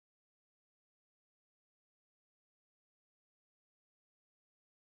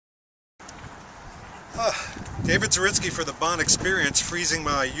David Zaritsky for the Bond Experience, freezing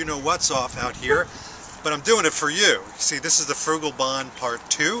my you-know-what's off out here, but I'm doing it for you. You see, this is the Frugal Bond Part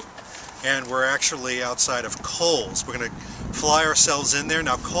 2, and we're actually outside of Kohls. We're going to fly ourselves in there.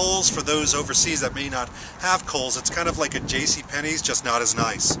 Now, Kohls, for those overseas that may not have Kohls, it's kind of like a JCPenney's, just not as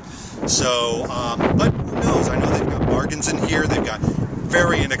nice. So, but who knows? I know they've got bargains in here. They've got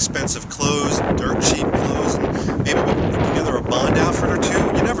very inexpensive clothes, dirt cheap clothes, and maybe we can put together a Bond outfit or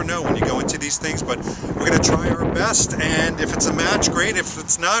two. You never know when you go into these things, but we're going to try our best, and if it's a match, great. If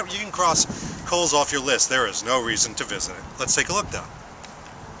it's not, you can cross Kohls off your list. There is no reason to visit it. Let's take a look, though.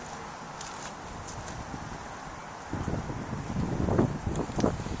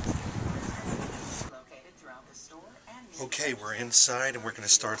 Okay, we're inside and we're going to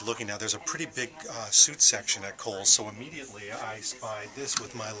start looking. Now there's a pretty big suit section at Kohls, so immediately I spied this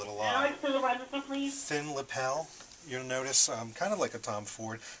with my little eye. Thin lapel, you'll notice, kind of like a Tom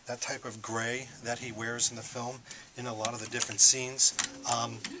Ford, that type of gray that he wears in the film in a lot of the different scenes.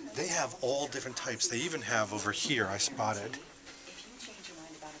 They have all different types. They even have over here, I spotted. If you change your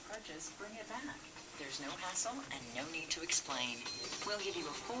mind about a purchase, bring it back. There's no hassle and no need to explain. We'll give you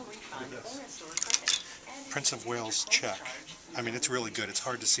a full refund or a store credit. Prince of Wales check. I mean, it's really good. It's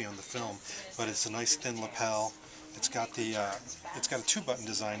hard to see on the film, but it's a nice thin lapel. It's got the it's got a 2-button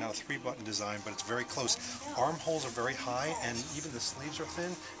design, not a 3-button design, but it's very close. Armholes are very high, and even the sleeves are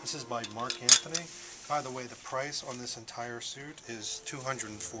thin. This is by Mark Anthony. By the way, the price on this entire suit is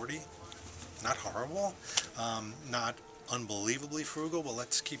 $240. Not horrible, not unbelievably frugal, but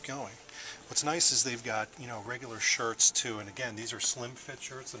let's keep going. What's nice is they've got, you know, regular shirts too, and again, these are slim fit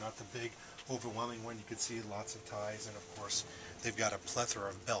shirts. They're not the big overwhelming one. You can see lots of ties, and of course they've got a plethora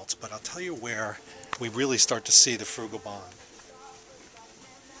of belts. But I'll tell you where we really start to see the Frugal Bond.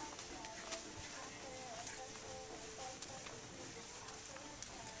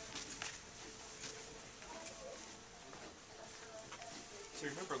 So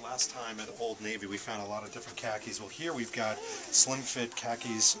remember last time at Old Navy we found a lot of different khakis. Well, here we've got slim fit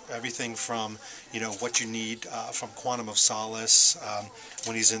khakis, everything from, you know, what you need from Quantum of Solace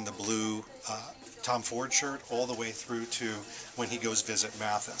when he's in the blue Tom Ford shirt, all the way through to when he goes visit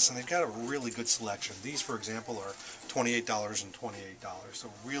Mathis. And they've got a really good selection. These, for example, are $28 and $28. So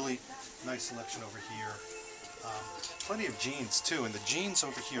really nice selection over here. Plenty of jeans too, and the jeans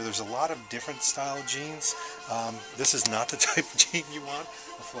over here, there's a lot of different style jeans. This is not the type of jean you want,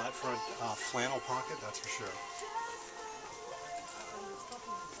 a flat front flannel pocket, that's for sure.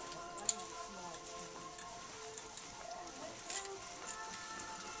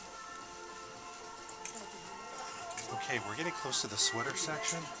 Okay, we're getting close to the sweater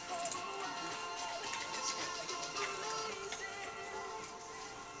section.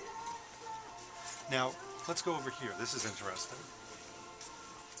 Now, let's go over here. This is interesting.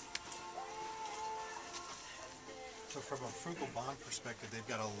 So from a Frugal Bond perspective, they've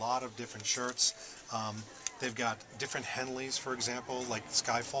got a lot of different shirts. They've got different Henleys, for example, like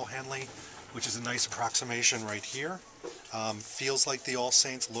Skyfall Henley, which is a nice approximation right here. Feels like the All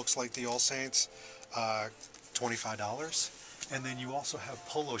Saints, looks like the All Saints, $25. And then you also have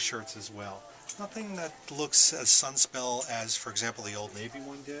polo shirts as well. Nothing that looks as Sunspell as, for example, the Old Navy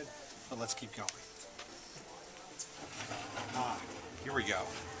one did, but let's keep going. Here we go.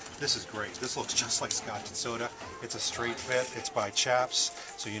 This is great. This looks just like Scotch and Soda. It's a straight fit. It's by Chaps,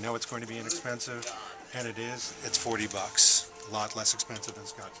 so you know it's going to be inexpensive, and it is. It's $40. A lot less expensive than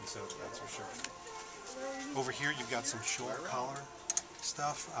Scotch and Soda, that's for sure. Over here you've got some short collar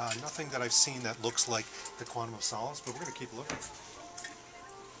stuff. Nothing that I've seen that looks like the Quantum of Solace, but we're going to keep looking.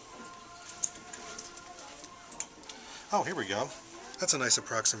 Oh, here we go. That's a nice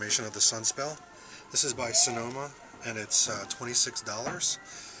approximation of the Sunspell. This is by Sonoma, and it's $26.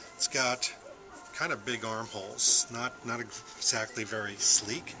 It's got kind of big armholes, not exactly very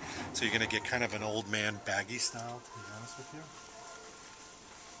sleek, so you're going to get kind of an old man baggy style, to be honest with you.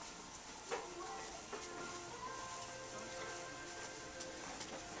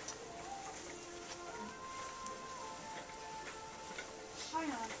 Hi,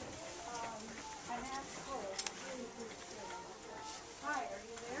 I'm at Kohls. Hi, are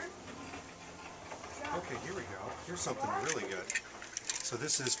you there? Okay, here we go. Here's something really good. So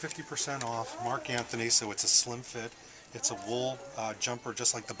this is 50% off Mark Anthony, so it's a slim fit. It's a wool jumper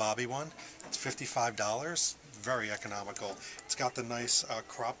just like the Bobby one. It's $55, very economical. It's got the nice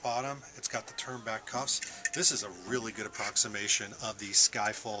crop bottom. It's got the turn back cuffs. This is a really good approximation of the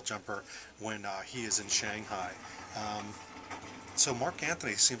Skyfall jumper when he is in Shanghai. So Mark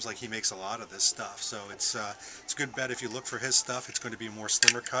Anthony seems like he makes a lot of this stuff, so it's a good bet if you look for his stuff. It's going to be a more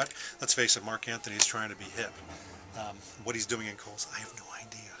slimmer cut. Let's face it, Mark Anthony is trying to be hip. What he's doing in Kohls, I have no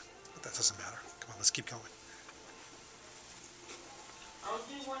idea, but that doesn't matter. Come on, let's keep going.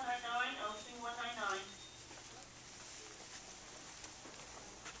 OC 199, OC 199.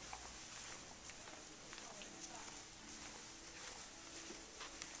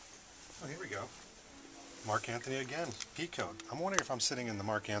 Oh, here we go. Mark Anthony again. P code. I'm wondering if I'm sitting in the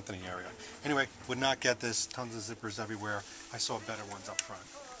Mark Anthony area. Anyway, would not get this. Tons of zippers everywhere. I saw better ones up front.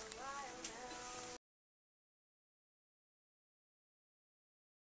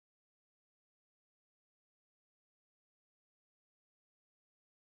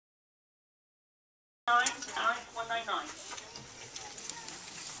 Nine 199.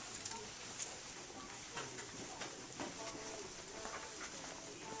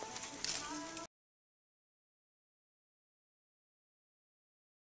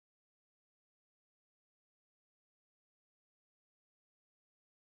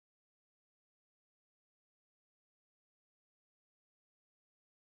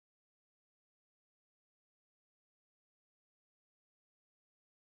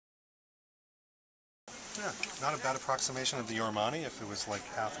 Yeah, not a bad approximation of the Armani if it was like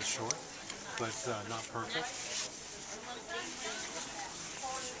half as short, but not perfect.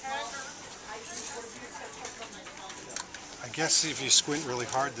 I guess if you squint really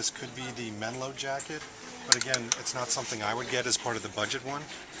hard, this could be the Menlo jacket, but again, it's not something I would get as part of the budget one.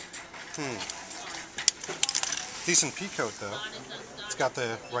 Decent peacoat though. It's got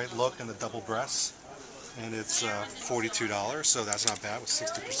the right look and the double breasts, and it's $42, so that's not bad with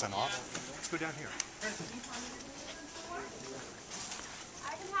 60% off. Let's go down here.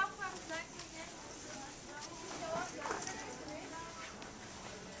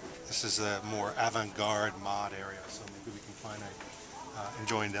 This is a more avant-garde mod area, so maybe we can find a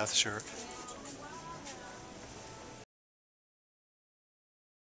Enjoying Death shirt.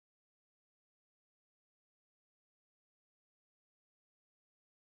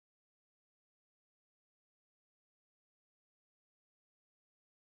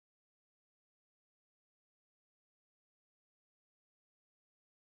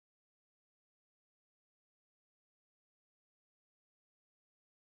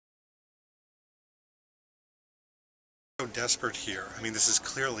 So desperate here. I mean, this is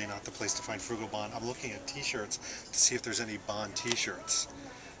clearly not the place to find Frugal Bond. I'm looking at t-shirts to see if there's any Bond t-shirts,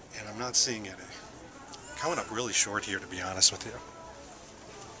 and I'm not seeing any. Coming up really short here, to be honest with you.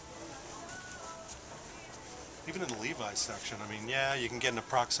 Even in the Levi's section, I mean, yeah, you can get an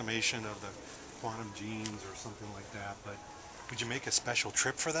approximation of the quantum jeans or something like that, but would you make a special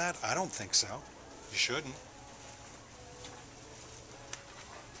trip for that? I don't think so. You shouldn't.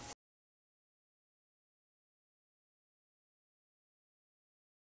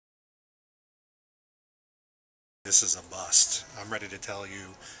 This is a bust. I'm ready to tell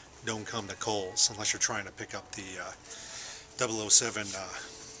you, don't come to Kohls unless you're trying to pick up the 007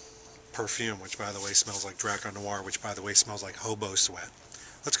 perfume, which by the way smells like Draco Noir, which by the way smells like hobo sweat.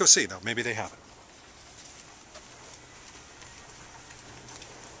 Let's go see though, maybe they have it.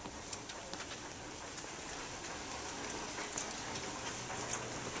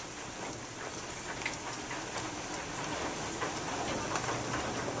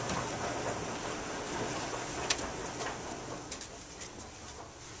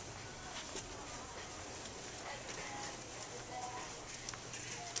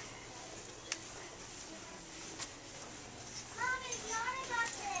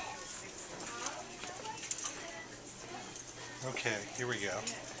 Okay, here we go.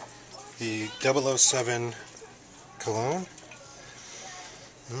 The 007 cologne.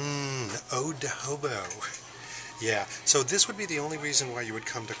 Ode to Hobo. Yeah, so this would be the only reason why you would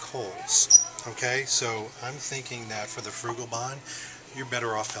come to Kohls. Okay, so I'm thinking that for the Frugal Bond, you're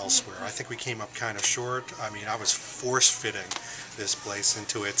better off elsewhere. I think we came up kind of short. I mean, I was force-fitting this place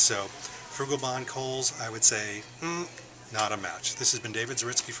into it, so Frugal Bond Kohls, I would say, not a match. This has been David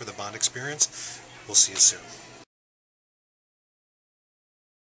Zaritsky for the Bond Experience. We'll see you soon.